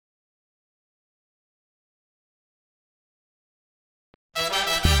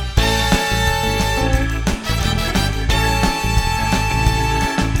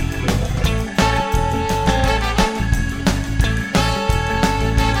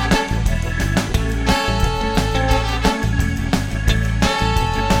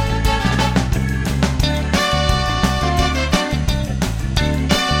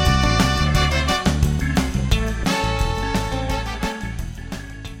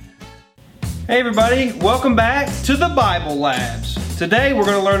Hey everybody, welcome back to the Bible Labs. Today we're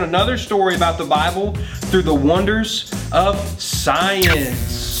going to learn another story about the Bible through the wonders of science.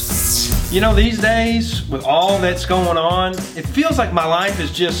 You know, these days with all that's going on, it feels like my life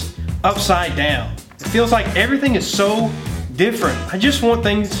is just upside down. It feels like everything is so different. I just want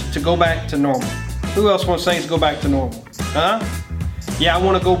things to go back to normal. Who else wants things to go back to normal? Huh? Yeah, I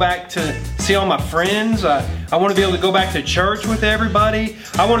want to go back to see all my friends. I want to be able to go back to church with everybody.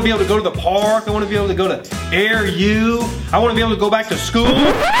 I want to be able to go to the park. I want to be able to go to Air U. I want to be able to go back to school.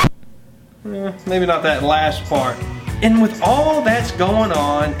 Maybe not that last part. And with all that's going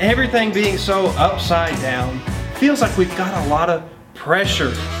on, everything being so upside down, feels like we've got a lot of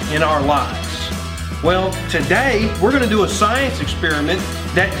pressure in our lives. Well, today we're going to do a science experiment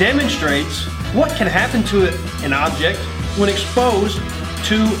that demonstrates what can happen to an object when exposed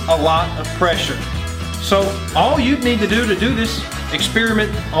to a lot of pressure. So all you'd need to do this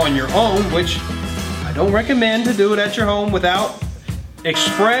experiment on your own, which I don't recommend to do it at your home without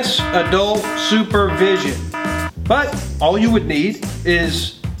express adult supervision. But all you would need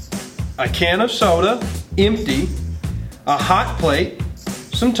is a can of soda, empty, a hot plate,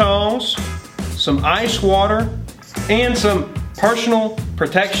 some tongs, some ice water, and some personal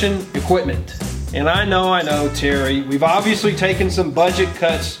protection equipment. And I know, Terry, we've obviously taken some budget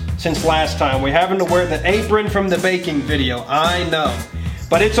cuts since last time. We're having to wear the apron from the baking video, I know.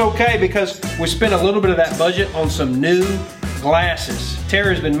 But it's okay because we spent a little bit of that budget on some new glasses.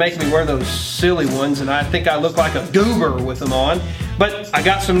 Terry's been making me wear those silly ones and I think I look like a goober with them on. But I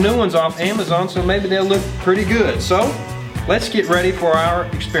got some new ones off Amazon, so maybe they'll look pretty good. So let's get ready for our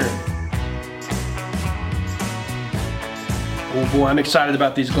experiment. Oh boy, I'm excited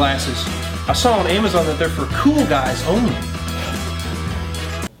about these glasses. I saw on Amazon that they're for cool guys only.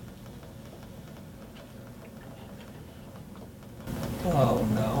 Oh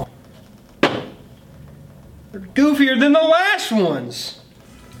no. They're goofier than the last ones.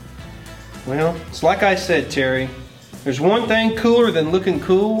 Well, it's like I said, Terry. There's one thing cooler than looking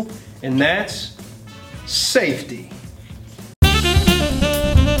cool, and that's safety.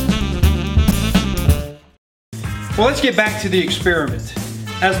 Well, let's get back to the experiment.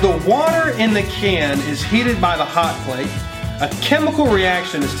 As the water in the can is heated by the hot plate, a chemical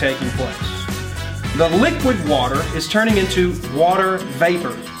reaction is taking place. The liquid water is turning into water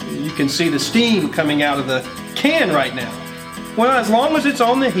vapor. You can see the steam coming out of the can right now. Well, as long as it's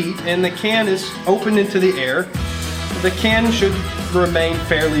on the heat and the can is open into the air, the can should remain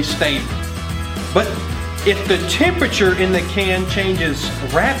fairly stable. But if the temperature in the can changes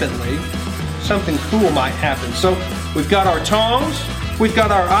rapidly, something cool might happen. So we've got our tongs, we've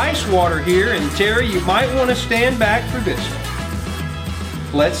got our ice water here, and Terry, you might want to stand back for this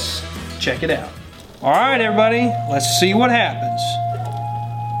one. Let's check it out. All right, everybody, let's see what happens.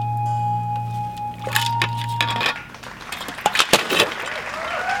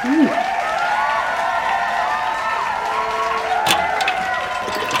 Ooh.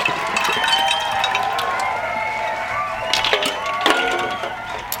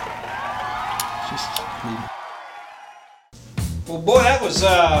 Well, boy, that was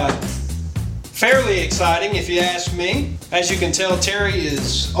fairly exciting if you ask me. As you can tell, Terry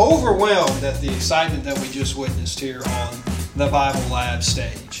is overwhelmed at the excitement that we just witnessed here on the Bible Lab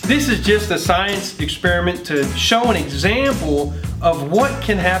stage. This is just a science experiment to show an example of what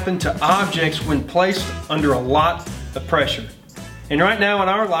can happen to objects when placed under a lot of pressure. And right now in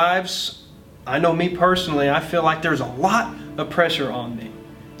our lives, I know me personally, I feel like there's a lot of pressure on me.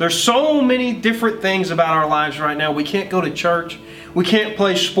 There's so many different things about our lives right now. We can't go to church. We can't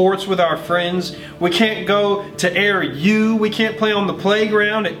play sports with our friends. We can't go to Air U. We can't play on the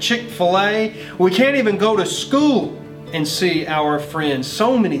playground at Chick-fil-A. We can't even go to school and see our friends.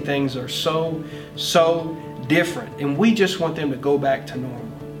 So many things are so different. And we just want them to go back to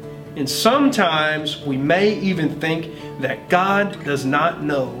normal. And sometimes we may even think that God does not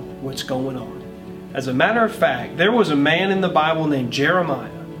know what's going on. As a matter of fact, there was a man in the Bible named Jeremiah.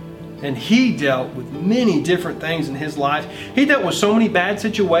 And he dealt with many different things in his life. He dealt with so many bad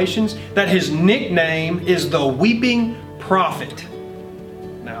situations that his nickname is the Weeping Prophet.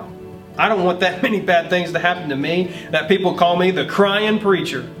 Now, I don't want that many bad things to happen to me, that people call me the crying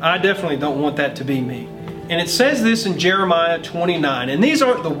preacher. I definitely don't want that to be me. And it says this in Jeremiah 29. And these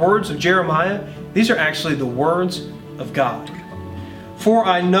aren't the words of Jeremiah. These are actually the words of God. For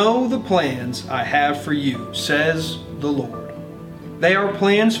I know the plans I have for you, says the Lord. They are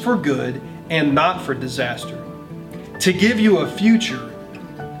plans for good and not for disaster, to give you a future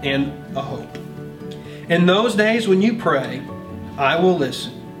and a hope. In those days when you pray, I will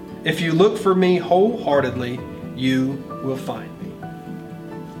listen. If you look for me wholeheartedly, you will find me.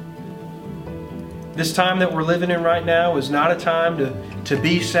 This time that we're living in right now is not a time to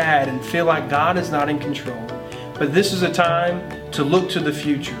be sad and feel like God is not in control. But this is a time to look to the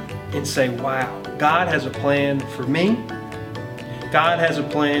future and say, wow, God has a plan for me. God has a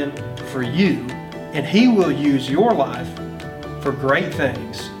plan for you. And He will use your life for great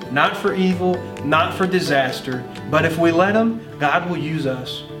things. Not for evil, not for disaster. But if we let Him, God will use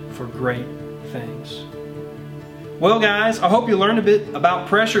us for great things. Well, guys, I hope you learned a bit about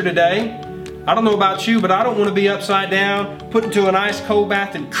pressure today. I don't know about you, but I don't want to be upside down, put into an ice cold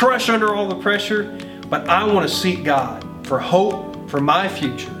bath and crush under all the pressure. But I want to seek God for hope for my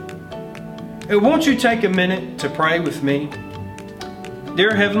future. And won't you take a minute to pray with me?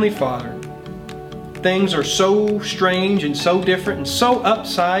 Dear Heavenly Father, things are so strange and so different and so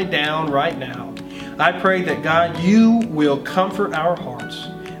upside down right now. I pray that God, You will comfort our hearts,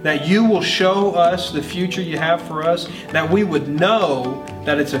 that You will show us the future You have for us, that we would know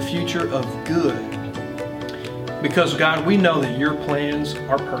that it's a future of good. Because God, we know that Your plans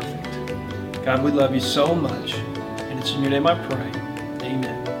are perfect. God, we love You so much, and it's in Your name I pray.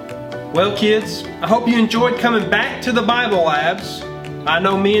 Amen. Well, kids, I hope you enjoyed coming back to the Bible Labs. I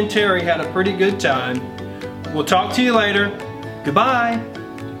know me and Terry had a pretty good time. We'll talk to you later. Goodbye.